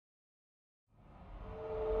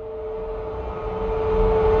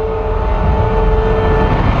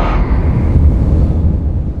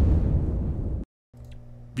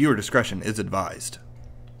Viewer discretion is advised.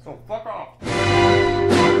 So fuck off.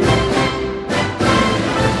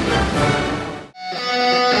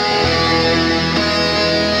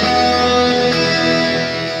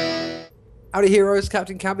 Howdy heroes,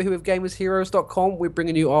 Captain Camper here with GamersHeroes.com. We're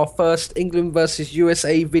bringing you our first England versus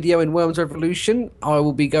USA video in Worms Revolution. I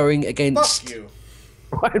will be going against... Fuck you.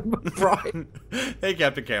 Ryan McBride. Hey,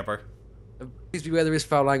 Captain Camper. Please beware there is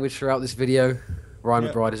foul language throughout this video. Ryan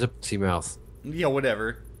McBride is a pussy mouth. Yeah,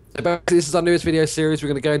 whatever. So basically, this is our newest video series. We're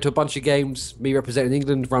going to go into a bunch of games, me representing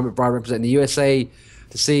England, Ryan McBride representing the USA,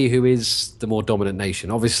 to see who is the more dominant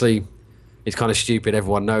nation. Obviously, it's kind of stupid.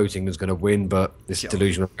 Everyone knows England's going to win, but this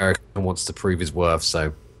delusional American wants to prove his worth,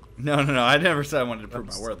 so... No. I never said I wanted to prove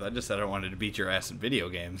my worth. I just said I wanted to beat your ass in video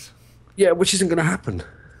games. Yeah, which isn't going to happen,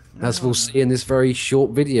 as we'll see in this very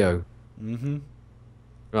short video. Mm-hmm.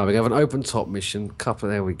 Right, we have an open top mission.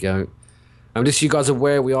 There we go. Just so you guys are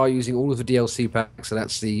aware, we are using all of the DLC packs. So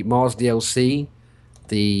that's the Mars DLC,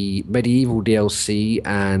 the Medieval DLC,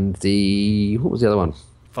 and the... What was the other one?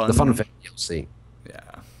 The Fun Fair DLC.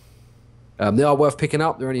 Yeah. They are worth picking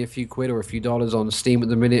up. They're only a few quid or a few dollars on Steam at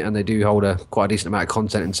the minute, and they do hold quite a decent amount of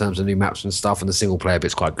content in terms of new maps and stuff, and the single player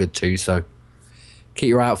bit's quite good too, so keep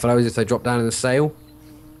your eye out for those if they drop down in the sale.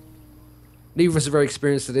 Neither of us are very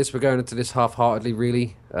experienced at this. We're going into this half-heartedly,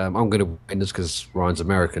 really. I'm going to win this because Ryan's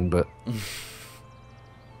American, but...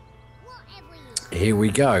 Here we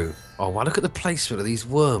go. Oh, wow, look at the placement of these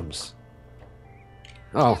worms.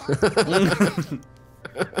 Oh.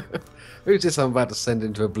 Who's this I'm about to send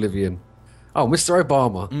into oblivion? Oh, Mr.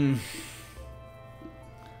 Obama.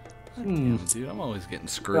 Dude, I'm always getting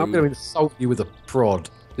screwed. I'm going to insult you with a prod.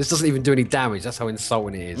 This doesn't even do any damage. That's how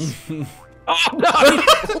insulting it is. Oh, no!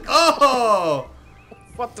 Oh!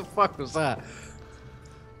 What the fuck was that?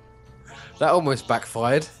 That almost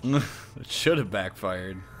backfired. It should have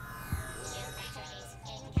backfired.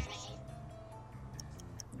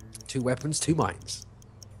 2 weapons, 2 minds.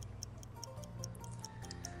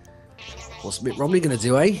 What's Mitt Romney going to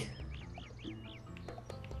do, eh?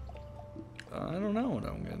 I don't know what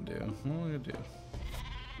I'm going to do. What am I going to do?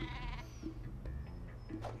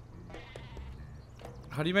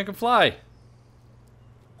 How do you make him fly?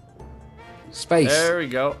 Space. There we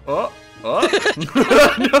go. Oh.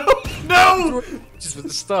 No! Just with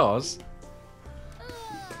the stars.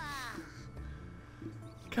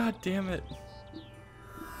 God damn it.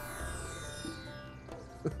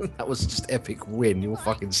 That was just epic win, your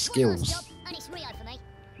fucking skills.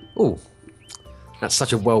 Oh, that's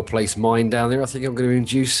such a well-placed mine down there. I think I'm going to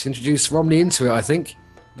introduce Romney into it, I think.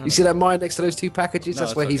 You see that mine next to those 2 packages? No,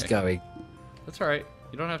 That's where he's okay. going. That's alright.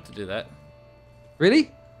 You don't have to do that.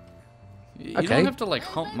 Really? You Okay. don't have to, like,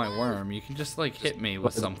 hump my worm. You can just, like, hit me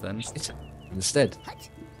with something. Instead.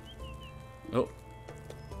 Oh.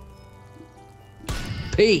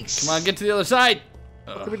 Peace. Come on, get to the other side!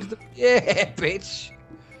 Yeah, bitch.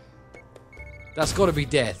 That's got to be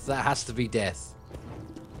death. That has to be death.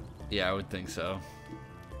 Yeah, I would think so.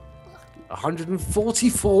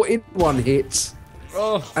 144 in 1 hit.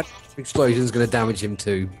 Oh. And explosion's going to damage him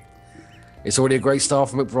too. It's already a great start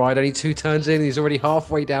from McBride. Only 2 turns in. He's already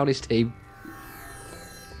halfway down his team.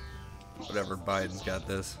 Whatever, Biden's got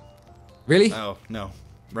this. Really? Oh, no. Well,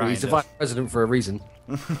 Ryan he's the does. vice president for a reason.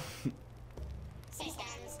 Can't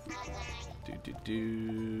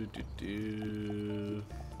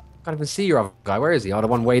even see your other guy. Where is he? Oh, the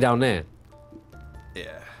one way down there.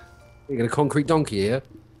 Yeah. You got a concrete donkey here?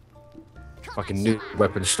 Fucking new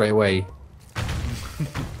weapon straight away.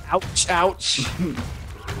 Ouch, ouch.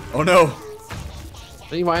 Oh no!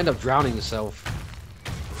 Then you might end up drowning yourself.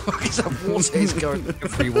 Fuck, is that water is going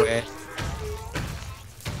everywhere.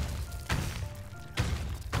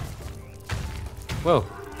 Well,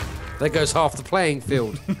 there goes half the playing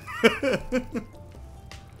field.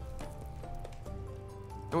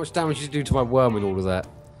 How much damage did you do to my worm with all of that?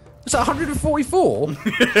 Was that 144?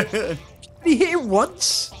 Did he hit it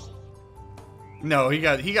once? No, he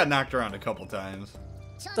got knocked around a couple times.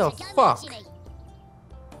 The fuck?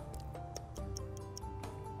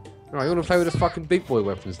 Right, you want to play with the fucking big boy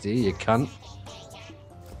weapons, do you cunt?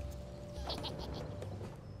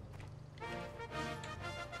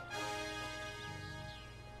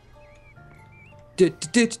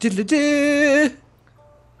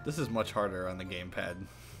 This is much harder on the gamepad.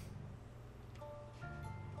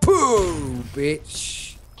 Pooh,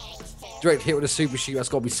 bitch. Direct hit with a super shoot, that's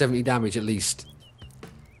got to be 70 damage at least.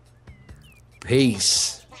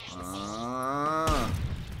 Peace.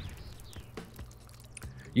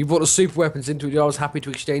 You brought the super weapons into it, I was happy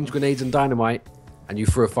to exchange grenades and dynamite, and you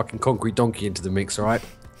threw a fucking concrete donkey into the mix, alright?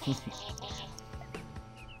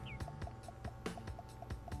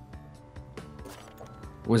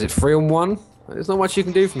 Was it 3-on-1? There's not much you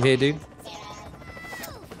can do from here, dude.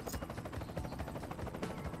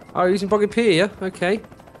 Oh, using Pocket Pier, yeah? Okay.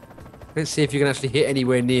 Let's see if you can actually hit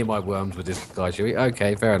anywhere near my worms with this guy, shall we?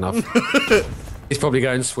 Okay, fair enough. He's probably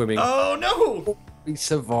going swimming. Oh, no! He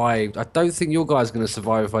survived. I don't think your guy's going to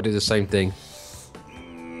survive if I do the same thing.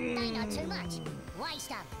 Not too much.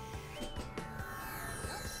 Waste up.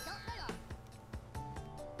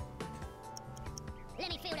 Let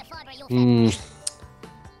me feel the fibre of your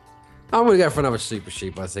I'm going to go for another Super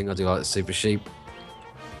Sheep, I think. I do like the Super Sheep.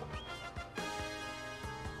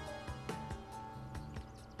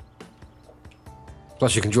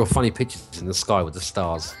 Plus, you can draw funny pictures in the sky with the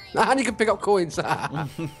stars. And you can pick up coins.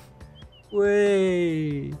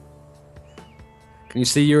 Way. Can you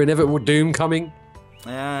see your inevitable doom coming?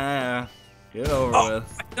 Yeah. Get over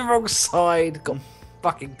with. The wrong side. Got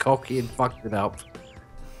fucking cocky and fucked it up.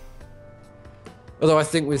 Although I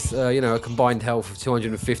think with, you know, a combined health of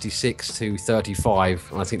 256 to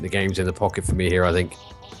 35, I think the game's in the pocket for me here, I think.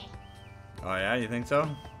 Oh, yeah? You think so?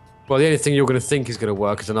 Well, the only thing you're going to think is going to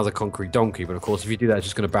work is another concrete donkey, but of course, if you do that, it's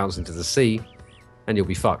just going to bounce into the sea, and you'll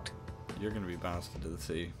be fucked. You're going to be bounced into the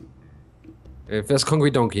sea. If there's a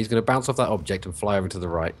concrete donkey, he's going to bounce off that object and fly over to the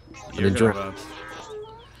right. You're and going to then bounce.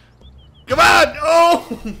 Come on!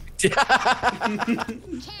 Oh!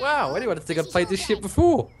 Wow, anyone would think I'd played this shit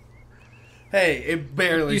before. Hey, it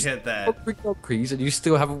barely You hit that. Concrete donkeys, and you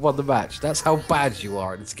still haven't won the match. That's how bad you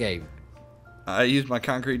are at this game. I used my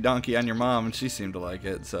concrete donkey on your mom, and she seemed to like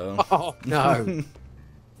it, so... Oh, no. What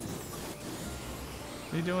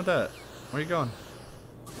are you doing with that? Where are you going?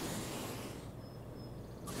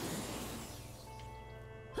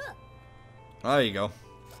 Oh, there you go.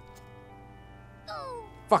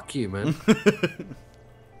 Fuck you, man.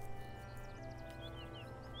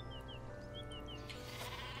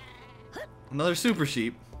 Another super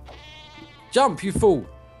sheep. Jump, you fool.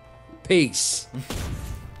 Peace.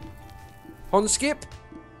 On skip?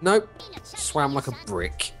 Nope. Swam like a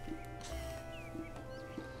brick.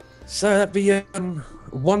 So that'd be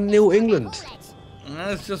 1-0 England.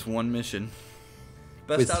 That's just one mission.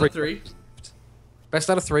 Best With out of 3. Best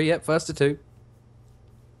out of 3, yep. First to 2.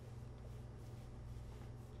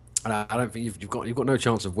 And I don't think you've got no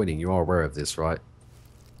chance of winning. You are aware of this, right?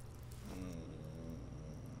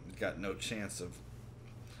 Got no chance of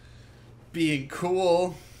being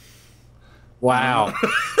cool. Wow.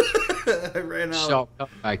 I ran out. Sharp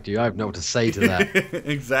comeback, dude. I have no what to say to that.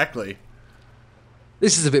 Exactly.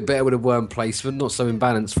 This is a bit better with a worm placement. Not so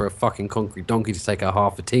imbalanced for a fucking concrete donkey to take out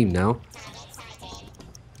half a team now.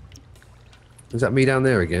 Is that me down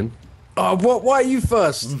there again? Oh, what? Why are you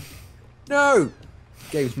first? No!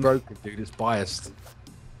 Game's broken, dude. It's biased.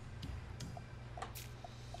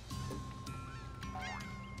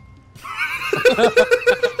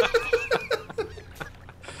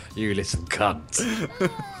 You listen, cunt.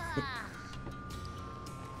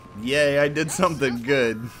 Yay, I did something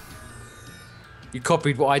good. You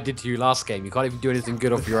copied what I did to you last game. You can't even do anything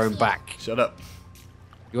good off your own back. Shut up.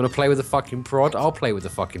 You want to play with the fucking prod? I'll play with the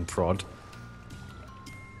fucking prod.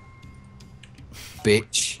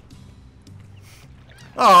 Bitch.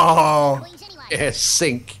 Oh. Yeah,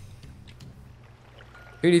 sink.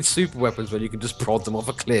 Who needs super weapons when you can just prod them off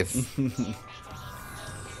a cliff?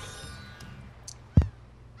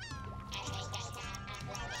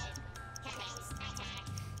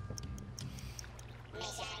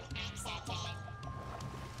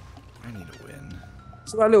 I need to win.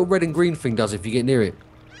 So that little red and green thing does if you get near it.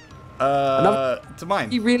 To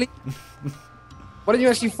mine. You really? Why don't you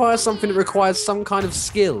actually fire something that requires some kind of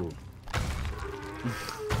skill?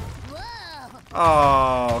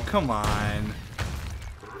 Oh, come on.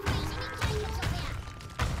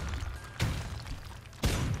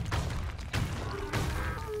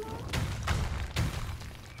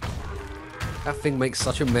 That thing makes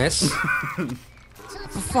such a mess.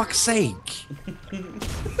 For fuck's sake.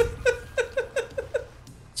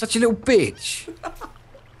 Such a little bitch.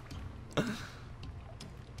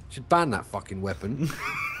 Should ban that fucking weapon.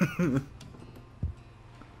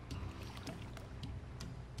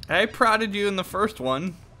 I prodded you in the first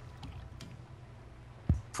one.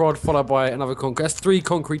 Prod followed by another concrete. That's 3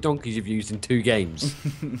 concrete donkeys you've used in 2 games.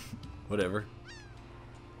 Whatever.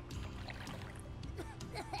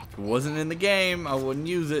 If it wasn't in the game, I wouldn't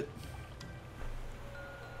use it.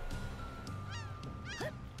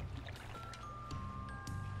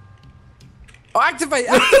 Oh, activate!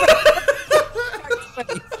 Activate!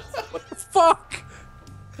 Activate! What the fuck?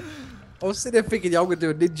 I was sitting there thinking, yeah, I'm gonna do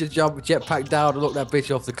a ninja jump, jetpack down, and knock that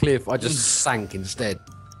bitch off the cliff. I just sank instead.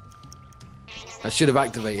 I should have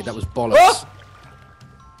activated. That was bollocks. Oh!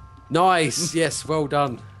 Nice. Yes, well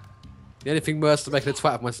done. The only thing worse than making a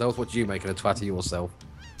twat of myself, what do you making a twat of yourself?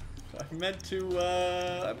 I meant to use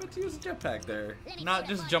a jetpack there, not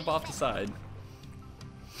just jump off the side.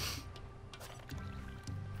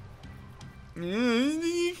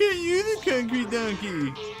 You can't use a concrete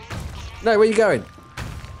donkey. No, where you going?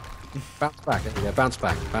 Bounce back. There you go. Bounce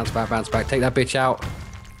back. Bounce back. Bounce back. Take that bitch out.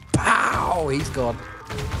 Pow! He's gone.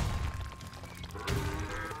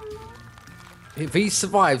 If he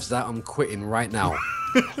survives that, I'm quitting right now.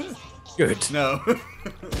 Good. No.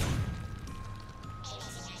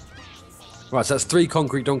 Right, so that's 3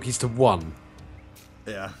 concrete donkeys to 1.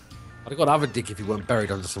 Yeah. I'd have got another dick if he weren't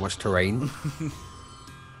buried under so much terrain.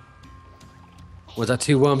 Was that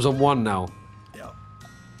 2 worms on 1 now? Yeah.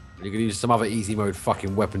 You're gonna use some other easy mode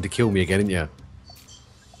fucking weapon to kill me again, aren't you?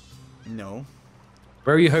 No.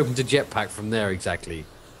 Where are you hoping to jetpack from there exactly?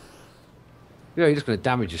 Yeah, you're just gonna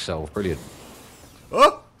damage yourself. Brilliant.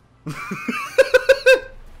 Oh!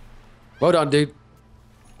 Well done, dude.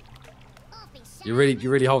 I'll be so You're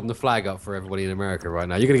really holding the flag up for everybody in America right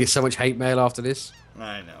now. You're gonna get so much hate mail after this.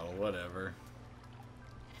 I know, whatever.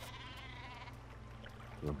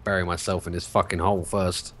 I'm gonna bury myself in this fucking hole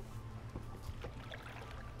first.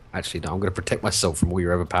 Actually, no, I'm gonna protect myself from all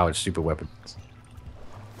your overpowered super weapons.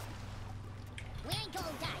 we ain't gonna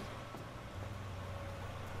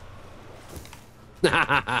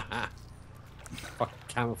die. Fucking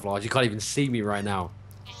camouflage. You can't even see me right now.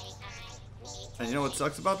 And you know what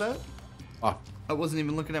sucks about that? Oh, I wasn't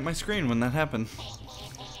even looking at my screen when that happened.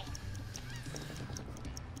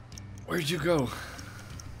 Where'd you go?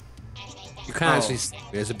 you can't actually see me.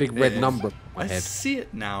 There's a big red Yeah. number on my I head. see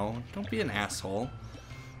it now. Don't be an asshole.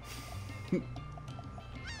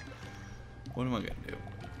 What am I gonna do?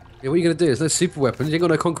 Yeah, what are you gonna do? There's no super weapons. You ain't got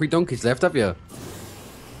no concrete donkeys left, have you?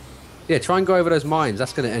 Yeah, try and go over those mines.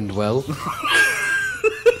 That's gonna end well. It's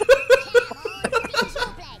your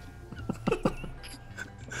flag.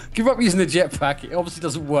 Give up using the jetpack. It obviously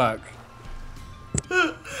doesn't work.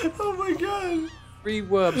 Oh my god. 3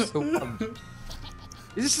 worms to 1.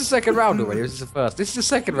 Is this the second round already, or is this the first? This is the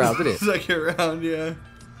second round, isn't it? Second round, yeah.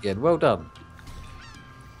 Yeah, well done.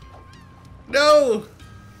 No!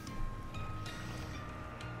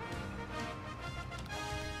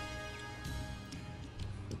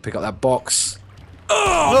 Pick up that box.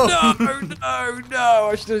 Oh, no!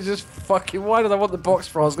 I should have just fucking... Why did I want the box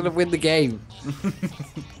for? I was going to win the game.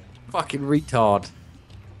 Fucking retard.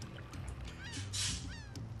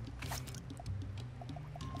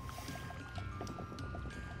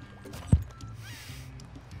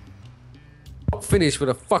 Finish with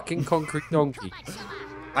a fucking concrete donkey.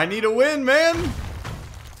 I need a win, man!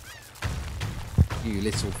 You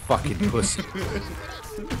little fucking pussy.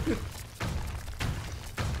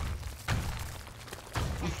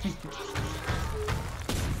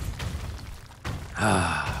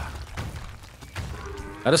 I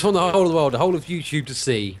just want the whole of the world, the whole of YouTube to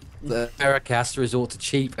see that America has to resort to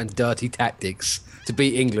cheap and dirty tactics to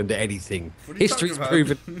beat England at anything. What are you History's talking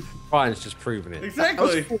about? proven. Ryan's just proven it.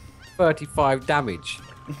 Exactly. That was 35 damage.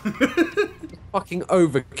 Fucking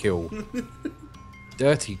overkill.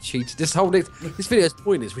 Dirty cheats. This video is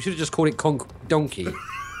pointless. We should have just called it Donkey.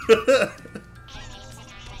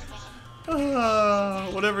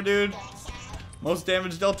 Whatever, dude. Most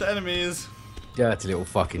damage dealt to enemies. Dirty little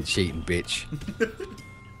fucking cheating bitch.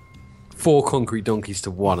 4 concrete donkeys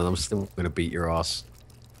to 1, and I'm still gonna beat your ass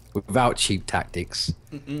without cheap tactics.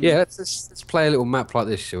 Yeah, let's play a little map like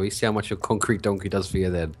this, shall we? See how much your concrete donkey does for you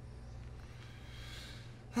then.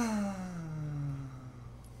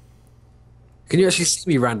 Can you actually see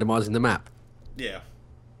me randomizing the map? Yeah,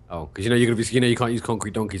 Oh, because you can't use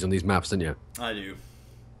concrete donkeys on these maps, don't you? I do.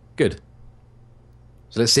 Good.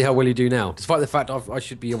 So let's see how well you do now. Despite the fact I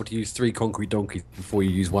should be able to use 3 concrete donkeys before you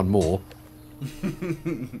use 1 more.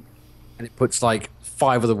 And it puts like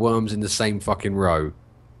 5 of the worms in the same fucking row.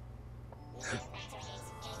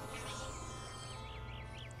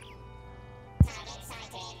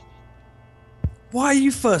 Why are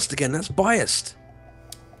you first again? That's biased.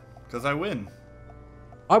 Because I win.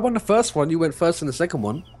 I won the first one, you went first in the second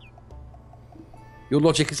one. Your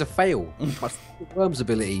logic is a fail. My worms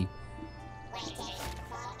ability.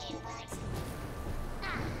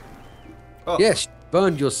 Oh, Yes, you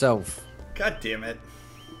burned yourself. God damn it.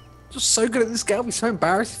 Just so good at this game. I'll be so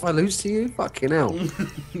embarrassed if I lose to you. Fucking hell.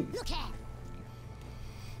 Look at.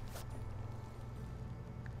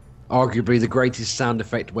 Arguably the greatest sound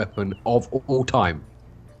effect weapon of all time.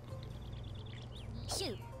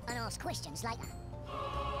 Shoot and ask questions later.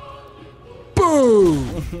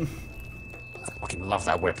 Boom! I fucking love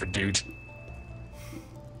that weapon, dude.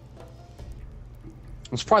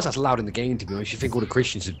 I'm surprised that's allowed in the game, to be honest. You think all the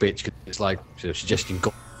Christians would bitch because it's like suggesting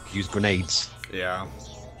God use grenades. Yeah.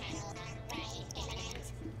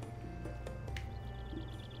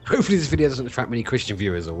 Hopefully this video doesn't attract many Christian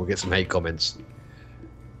viewers or we'll get some hate comments.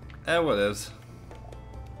 What is?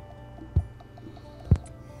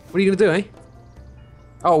 What are you gonna do, eh?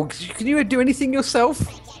 Oh, can you do anything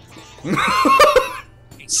yourself? You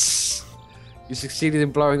succeeded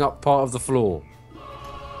in blowing up part of the floor.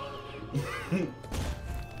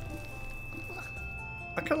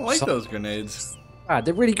 I kind of like those grenades. Ah,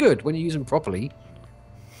 they're really good when you use them properly.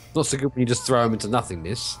 Not so good when you just throw them into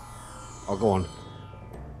nothingness. Oh, go on.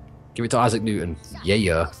 Give it to Isaac Newton. Yeah,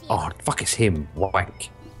 yeah. Oh, fuck, it's him. Wank.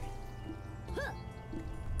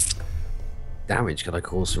 Damage can I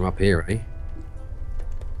cause from up here, eh?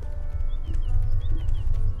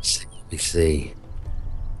 Let me see.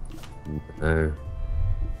 No.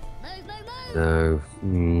 No.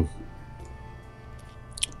 Hmm.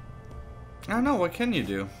 I don't know. What can you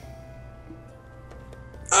do?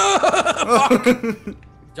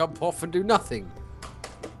 Jump off and do nothing.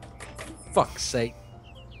 Fuck's sake.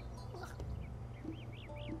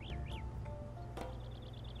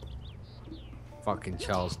 Fucking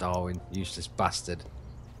Charles Darwin, useless bastard.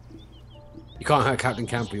 You can't hurt Captain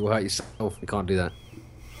Camper, you'll hurt yourself. You can't do that.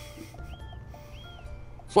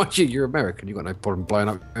 Mind you, you're American, you've got no problem blowing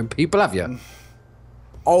up your own people, have you?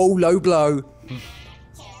 Oh, low blow.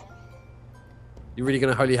 You're really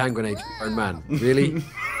going to holy hand grenade your own man? Really?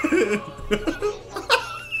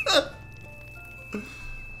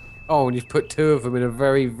 Oh, and you've put two of them in a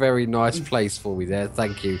very, very nice place for me there.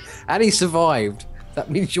 Thank you. And he survived. That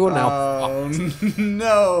means you're now. Oh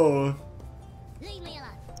no! Leave me alone.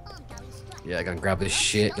 I'm going straight. Yeah, go and grab this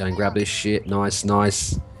shit. Go and grab this shit. Nice,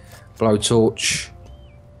 nice. Blowtorch.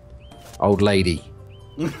 Old lady.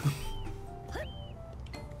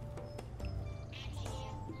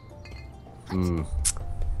 Hmm.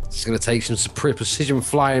 It's gonna take some precision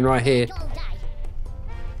flying right here. All day.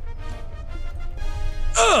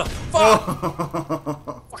 Ugh!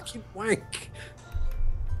 Fuck! Fucking wank.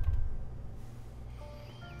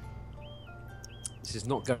 This is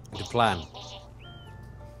not going to plan.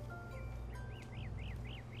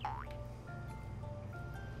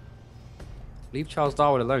 Leave Charles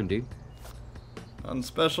Darwin alone, dude. Nothing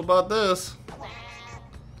special about this.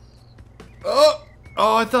 Oh!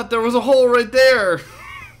 Oh, I thought there was a hole right there.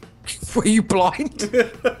 Were you blind?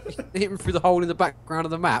 Hit him through the hole in the background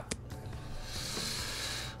of the map.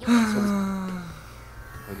 Only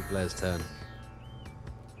Blair's turn.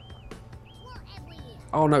 What have we here?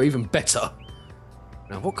 Oh no, even better.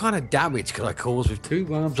 Now, what kind of damage could I cause with two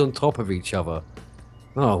worms on top of each other?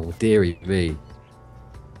 Oh, dearie me.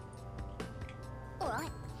 All right.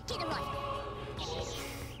 Get them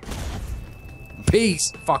right.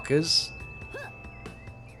 Peace, fuckers.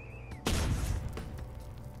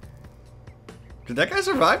 Did that guy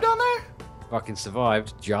survive down there? Fucking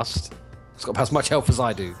survived, just. He's got about as much health as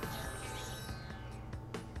I do.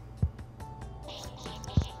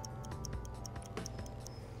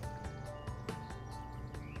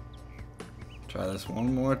 Try this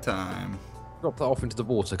one more time. Drop that off into the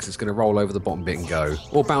water because it's going to roll over the bottom bit and go.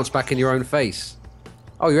 Or bounce back in your own face.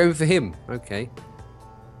 Oh, you're aiming for him. Okay.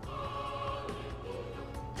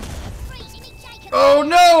 Freeze him, Jacob. Oh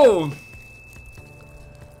no!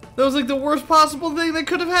 That was like the worst possible thing that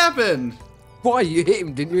could have happened. Why? You hit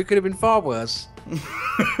him, didn't you? It could have been far worse.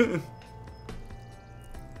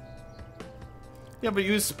 Yeah, but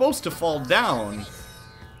he was supposed to fall down.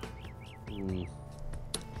 Hmm.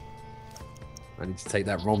 I need to take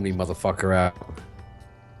that Romney motherfucker out.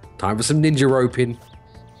 Time for some ninja roping.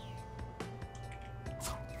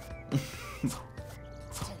 Turn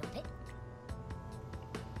a bit.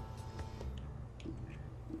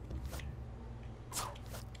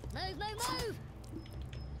 Move, move, move.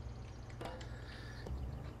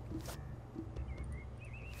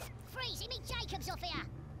 Freeze him, Jacob's off here.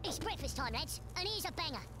 It's breakfast time, lads, and here's a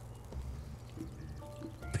banger.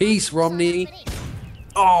 Peace, Romney. Sign up for this.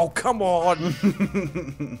 Oh, come on.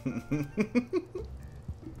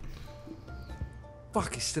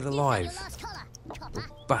 Fuck, he's still Your alive. last collar, copper.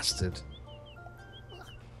 Bastard.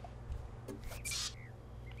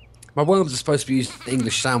 My worms are supposed to be using the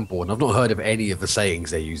English soundboard, and I've not heard of any of the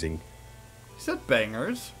sayings they're using. He said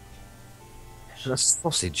bangers. That's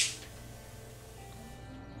sausage.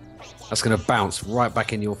 That's gonna bounce right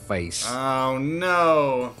back in your face. Oh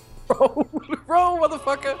no. Roll, roll,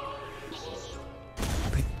 motherfucker!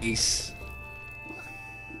 Peace.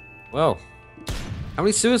 Well, how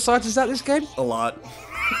many suicides is that this game? A lot.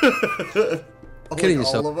 Killing Like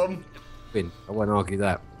yourself. all of them. Win. I won't argue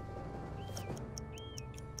that.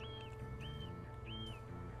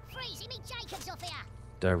 Freeze him, Jacob's off here.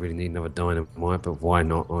 Don't really need another dynamite, but why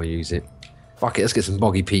not? I'll use it. Fuck it, let's get some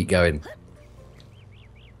Boggy Pete going.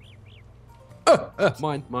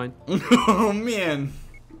 Mine. Oh, man.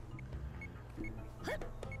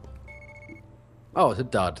 Oh, it's a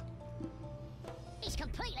dud. He's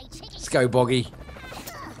completely chicken. Let's go, Boggy.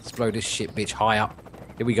 Let's blow this shit bitch high up.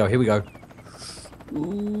 Here we go. Ooh.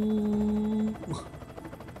 Move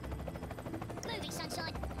it,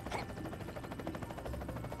 sunshine.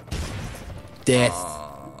 Death.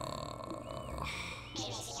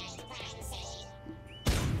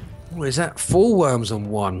 What is that? 4 worms on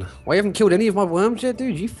 1. Well, you haven't killed any of my worms yet,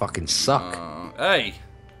 dude? You fucking suck. Hey.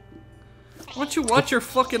 Why don't you watch your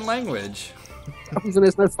fucking language? Happens when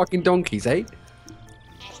there's no fucking donkeys, eh?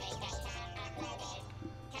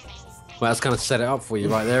 Well, that's kind of set it up for you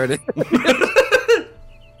right there, isn't it?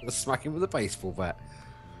 Smack him with a baseball bat.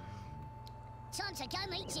 Time to go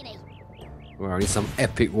meet Jimmy. Well, I need some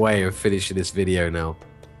epic way of finishing this video now.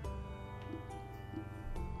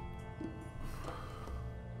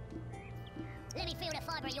 Let me feel the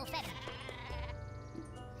fibre of your feather.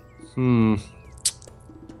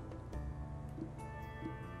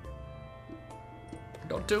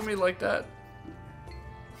 Don't do me like that.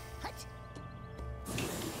 Hut.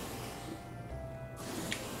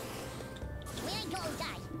 We ain't got all day.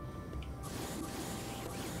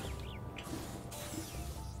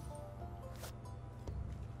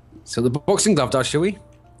 So the boxing glove does, shall we?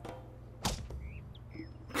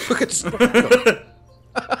 Look at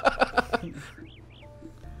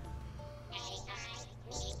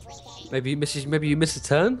Maybe you miss a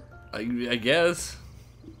turn? I guess.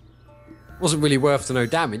 Wasn't really worth to no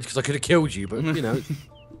damage because I could have killed you, but you know.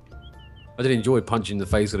 I did enjoy punching in the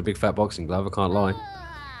face with a big fat boxing glove, I can't lie.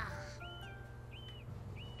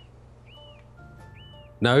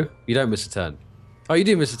 No, you don't miss a turn. Oh, you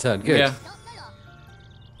do miss a turn, good. Yeah.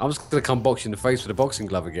 I'm just gonna come box you in the face with a boxing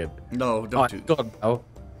glove again. No, don't do God, oh.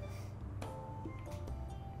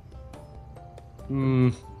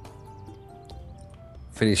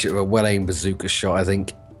 Finish it with a well-aimed bazooka shot, I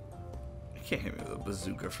think. You can't hit me with a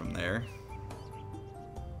bazooka from there.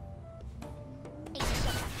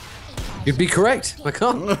 You'd be correct. I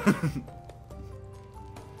can't.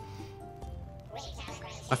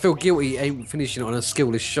 I feel guilty finishing it on a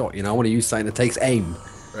skillless shot, you know. I want to use something that takes aim.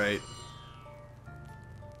 Right.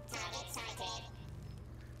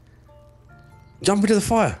 Jump into the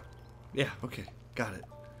fire. Yeah, okay. Got it.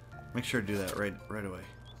 Make sure to do that right away.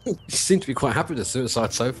 You seem to be quite happy with the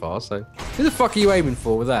suicide so far, so... Who the fuck are you aiming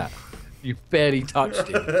for with that? You barely touched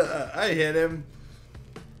him. I hit him.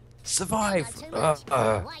 Survive! Waste up.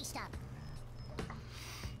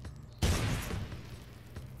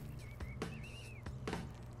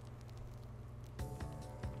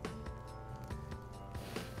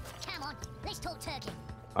 Come on, let's talk turkey.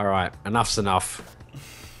 Alright, enough's enough.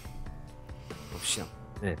 Oh shit.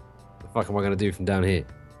 Yeah. The fuck am I gonna do from down here?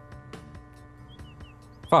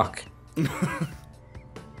 Fuck.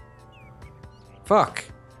 Fuck.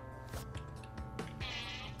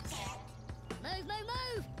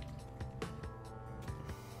 Move.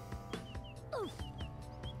 Oof.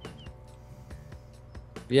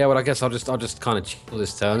 Yeah, well I guess I'll just kind of chill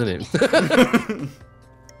this turn, innit?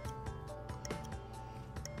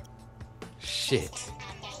 Shit.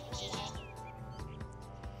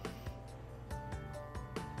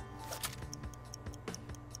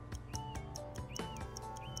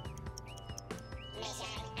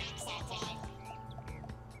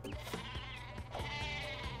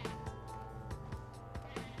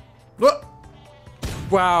 What?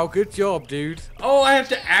 Wow, good job, dude. Oh, I have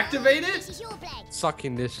to activate This it? is your blood.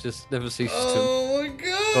 Sucking this just never ceases Oh my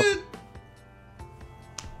god.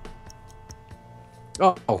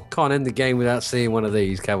 to... Oh, can't end the game without seeing one of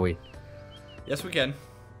these, can we? Yes, we can.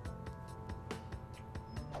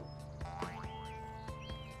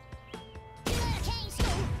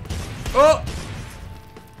 Oh!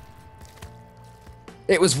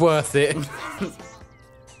 It was worth it.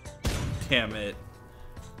 Damn it.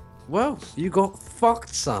 Well, you got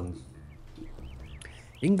fucked, son.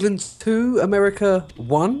 England 2, America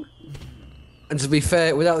 1. And to be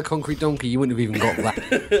fair, without the concrete donkey, you wouldn't have even got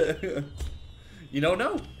that. You don't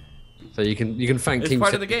know. So you can thank It's Team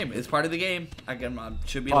part of the game. It's part of the game. I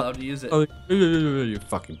should be allowed to use it. Oh, you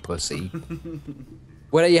fucking pussy.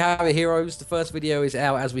 Well, there you have it, heroes. The first video is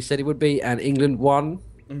out as we said it would be, and England won.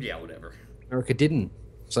 Yeah, whatever. America didn't.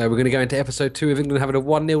 So we're going to go into episode 2 of England having a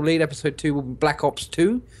 1-0 lead. Episode 2 will be Black Ops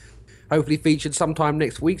 2. Hopefully featured sometime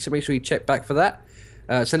next week, so make sure you check back for that.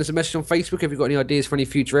 Send us a message on Facebook if you've got any ideas for any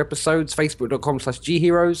future episodes.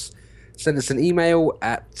 Facebook.com/gheroes. Send us an email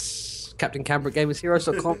at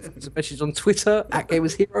CaptainCamber@GamersHeroes.com. Send us a message on Twitter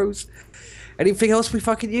 @GamersHeroes. Anything else we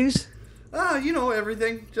fucking use? You know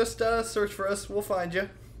everything. Just search for us. We'll find you.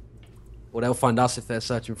 Well, they'll find us if they're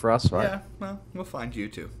searching for us, right? Yeah, well, we'll find you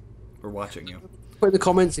too. We're watching you. Put in the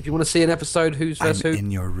comments if you want to see an episode. Who's versus who?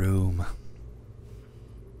 in your room.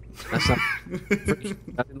 That's not, I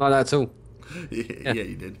didn't like that at all. Yeah,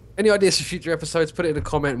 you did. Any ideas for future episodes? Put it in a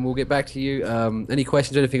comment and we'll get back to you. Any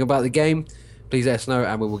questions, anything about the game, please let us know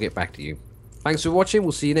and we will get back to you. Thanks for watching.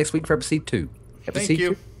 We'll see you next week for episode 2. Thank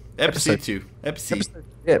you. Episode 2. Episode.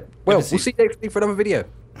 Yeah. Well, Episode. we'll see you next week for another video.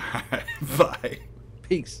 Bye.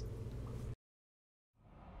 Peace.